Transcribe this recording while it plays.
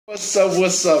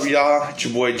What's up, y'all? It's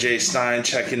your boy Jay Stein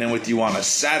checking in with you on a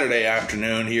Saturday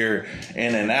afternoon here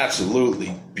in an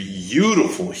absolutely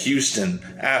beautiful Houston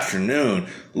afternoon.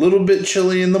 A little bit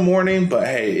chilly in the morning, but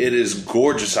hey, it is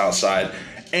gorgeous outside.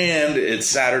 And it's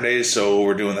Saturday, so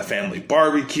we're doing the family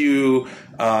barbecue,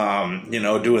 doing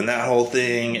that whole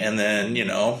thing. And then,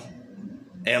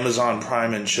 Amazon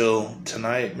Prime and chill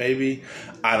tonight, maybe?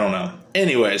 I don't know.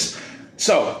 Anyways,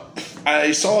 so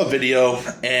I saw a video,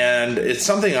 and it's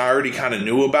something I already kind of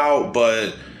knew about,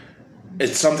 but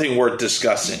it's something worth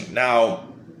discussing. Now,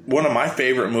 one of my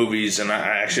favorite movies, and I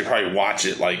actually probably watch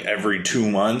it like every 2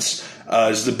 months,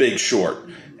 is The Big Short.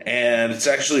 And it's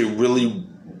actually really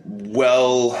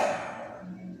well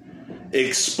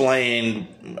explained.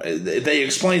 They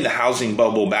explained the housing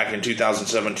bubble back in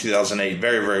 2007, 2008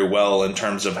 very, very well in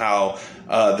terms of how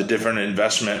the different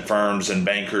investment firms and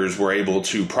bankers were able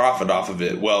to profit off of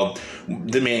it. Well, one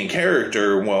of the main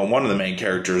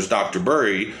characters, Dr.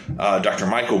 Burry, Dr.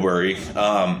 Michael Burry,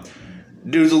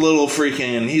 dude's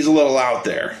he's a little out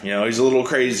there. He's a little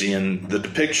crazy, and the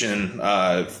depiction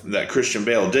that Christian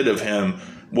Bale did of him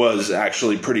was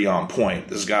actually pretty on point.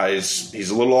 This guy he's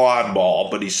a little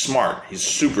oddball, but he's smart. He's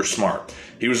super smart.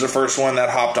 He was the first one that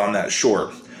hopped on that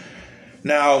short.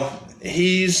 Now,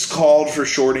 he's called for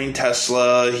shorting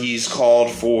Tesla. He's called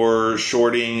for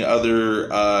shorting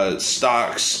other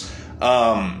stocks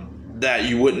that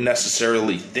you wouldn't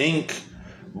necessarily think,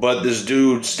 but this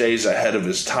dude stays ahead of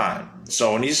his time.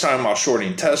 So when he's talking about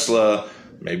shorting Tesla,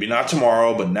 maybe not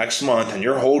tomorrow, but next month, and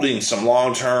you're holding some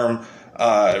long-term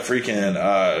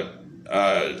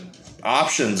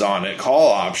options on it,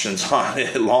 call options on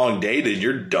it, long dated,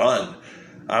 you're done.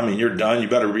 You're done. You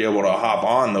better be able to hop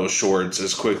on those shorts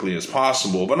as quickly as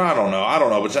possible. But I don't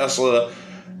know. But Tesla,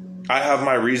 I have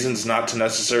my reasons not to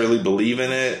necessarily believe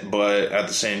in it, but at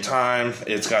the same time,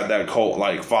 it's got that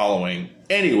cult-like following.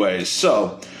 Anyways,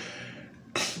 so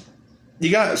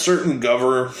you got certain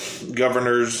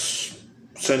governors,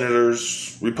 senators,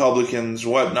 Republicans,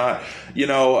 whatnot,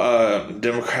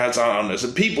 Democrats, I don't know,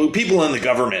 people in the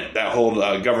government that hold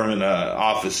government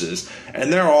offices,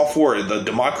 and they're all for it. The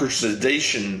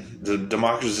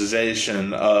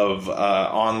democratization of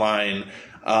online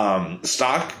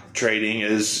stock trading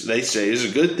is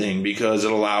a good thing because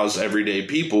it allows everyday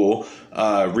people,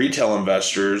 retail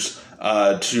investors,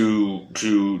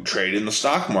 to trade in the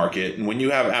stock market. And when you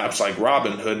have apps like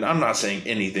Robinhood, and I'm not saying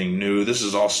anything new, this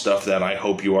is all stuff that I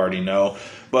hope you already know,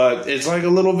 but it's like a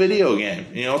little video game.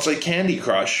 It's like Candy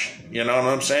Crush, you know what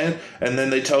I'm saying? And then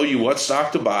they tell you what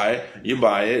stock to buy, you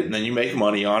buy it, and then you make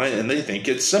money on it, and they think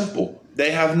it's simple.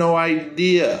 They have no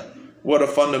idea what a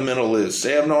fundamental is.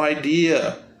 They have no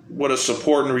idea what a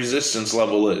support and resistance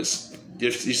level is.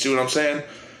 You see what I'm saying?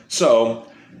 So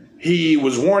he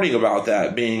was warning about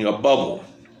that being a bubble.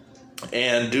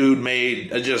 And dude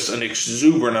made just an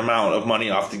exuberant amount of money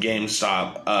off the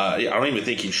GameStop. I don't even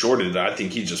think he shorted it. I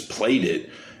think he just played it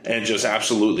and just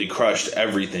absolutely crushed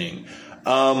everything.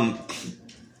 But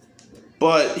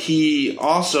he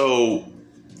also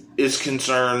is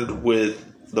concerned with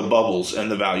the bubbles and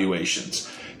the valuations.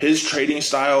 His trading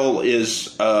style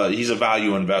is he's a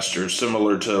value investor,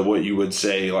 similar to what you would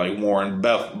say like Warren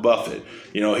Buffett.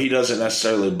 He doesn't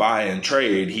necessarily buy and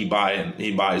trade. He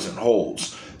buys and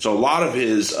holds. So a lot of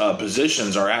his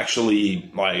positions are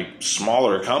actually like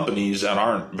smaller companies that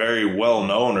aren't very well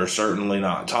known or certainly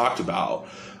not talked about.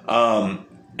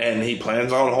 And he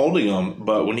plans on holding them.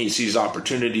 But when he sees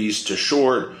opportunities to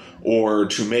short or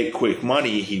to make quick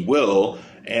money, he will.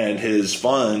 And his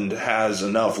fund has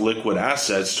enough liquid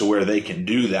assets to where they can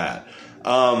do that.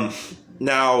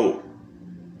 Now,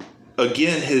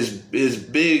 again, his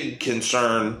big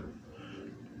concern,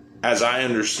 as I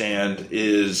understand,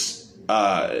 is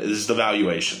the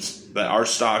valuations. That our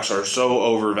stocks are so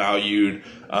overvalued.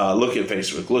 Look at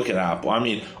Facebook, look at Apple.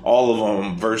 All of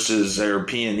them versus their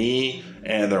P&E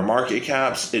and their market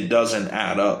caps, it doesn't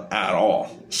add up at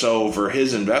all. So for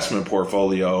his investment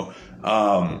portfolio,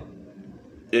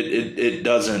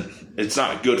 it's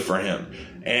not good for him.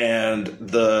 And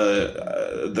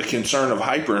the concern of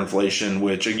hyperinflation,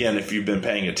 which again, if you've been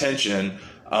paying attention,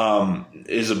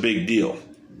 is a big deal.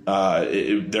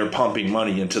 They're pumping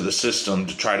money into the system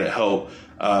to try to help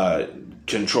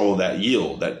control that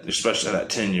yield, especially that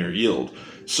 10-year yield.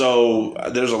 So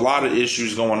there's a lot of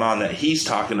issues going on that he's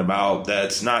talking about.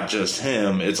 That's not just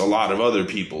him. It's a lot of other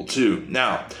people too.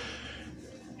 Now,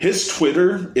 his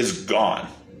Twitter is gone.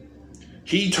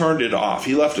 He turned it off.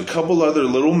 He left a couple other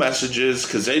little messages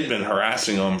because they'd been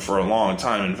harassing him for a long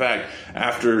time. In fact,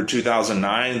 after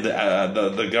 2009,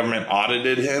 the government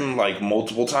audited him like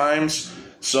multiple times.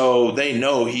 So they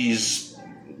know he's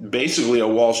basically a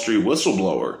Wall Street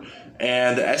whistleblower.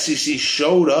 And the SEC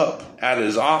showed up at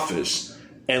his office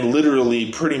and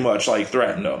literally pretty much like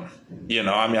threatened him. You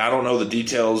know, I mean, I don't know the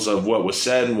details of what was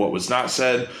said and what was not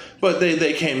said, but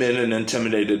they came in and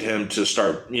intimidated him to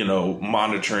start, you know,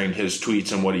 monitoring his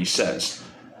tweets and what he says.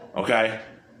 Okay?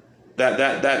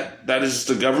 That is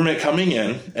the government coming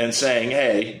in and saying,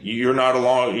 hey, you're not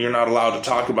allowed to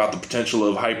talk about the potential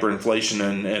of hyperinflation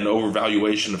and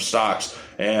overvaluation of stocks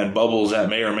and bubbles that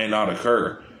may or may not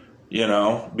occur, you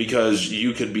know, because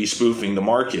you could be spoofing the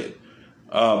market.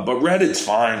 But Reddit's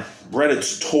fine.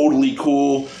 Reddit's totally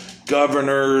cool.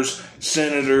 Governors,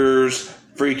 senators,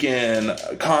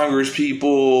 freaking Congress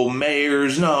people,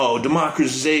 mayors. No,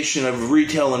 democratization of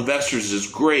retail investors is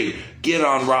great. Get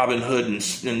on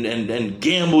Robinhood and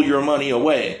gamble your money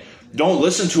away. Don't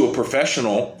listen to a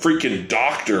professional freaking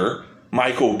doctor,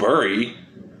 Michael Burry.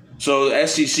 So the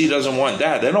SEC doesn't want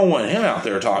that. They don't want him out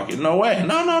there talking. No way.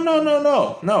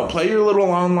 No. Play your little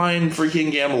online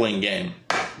freaking gambling game.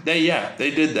 They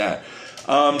did that.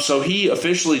 So he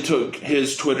officially took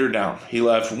his Twitter down. He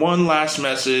left one last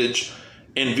message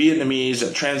in Vietnamese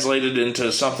that translated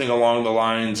into something along the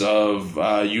lines of,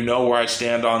 you know where I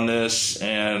stand on this,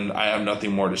 and I have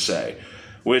nothing more to say.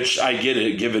 Which I get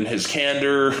it, given his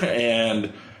candor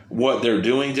and what they're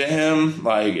doing to him.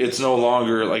 Like, it's no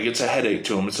longer, like, it's a headache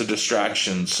to him. It's a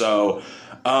distraction. So,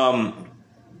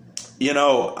 you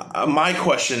know, my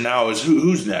question now is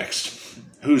who's next?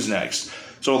 Who's next?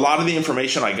 So a lot of the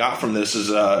information I got from this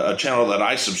is a channel that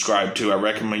I subscribe to. I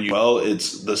recommend you. Well,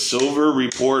 it's the Silver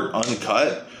Report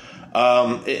Uncut.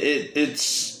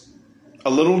 It's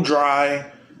a little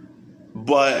dry,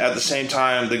 but at the same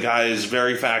time, the guy is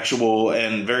very factual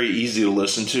and very easy to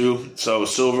listen to. So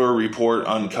Silver Report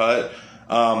Uncut.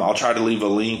 I'll try to leave a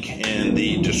link in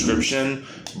the description.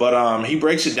 But he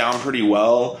breaks it down pretty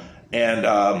well. And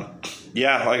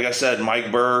yeah, like I said,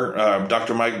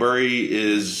 Dr. Mike Burry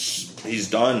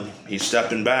he's done. He's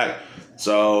stepping back.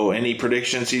 So any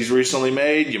predictions he's recently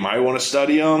made, you might want to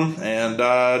study them and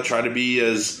try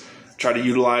to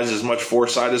utilize as much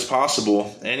foresight as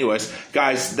possible. Anyways,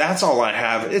 guys, that's all I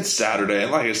have. It's Saturday.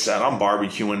 Like I said, I'm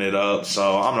barbecuing it up,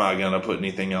 so I'm not going to put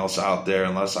anything else out there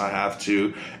unless I have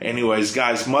to. Anyways,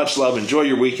 guys, much love. Enjoy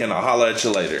your weekend. I'll holla at you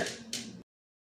later.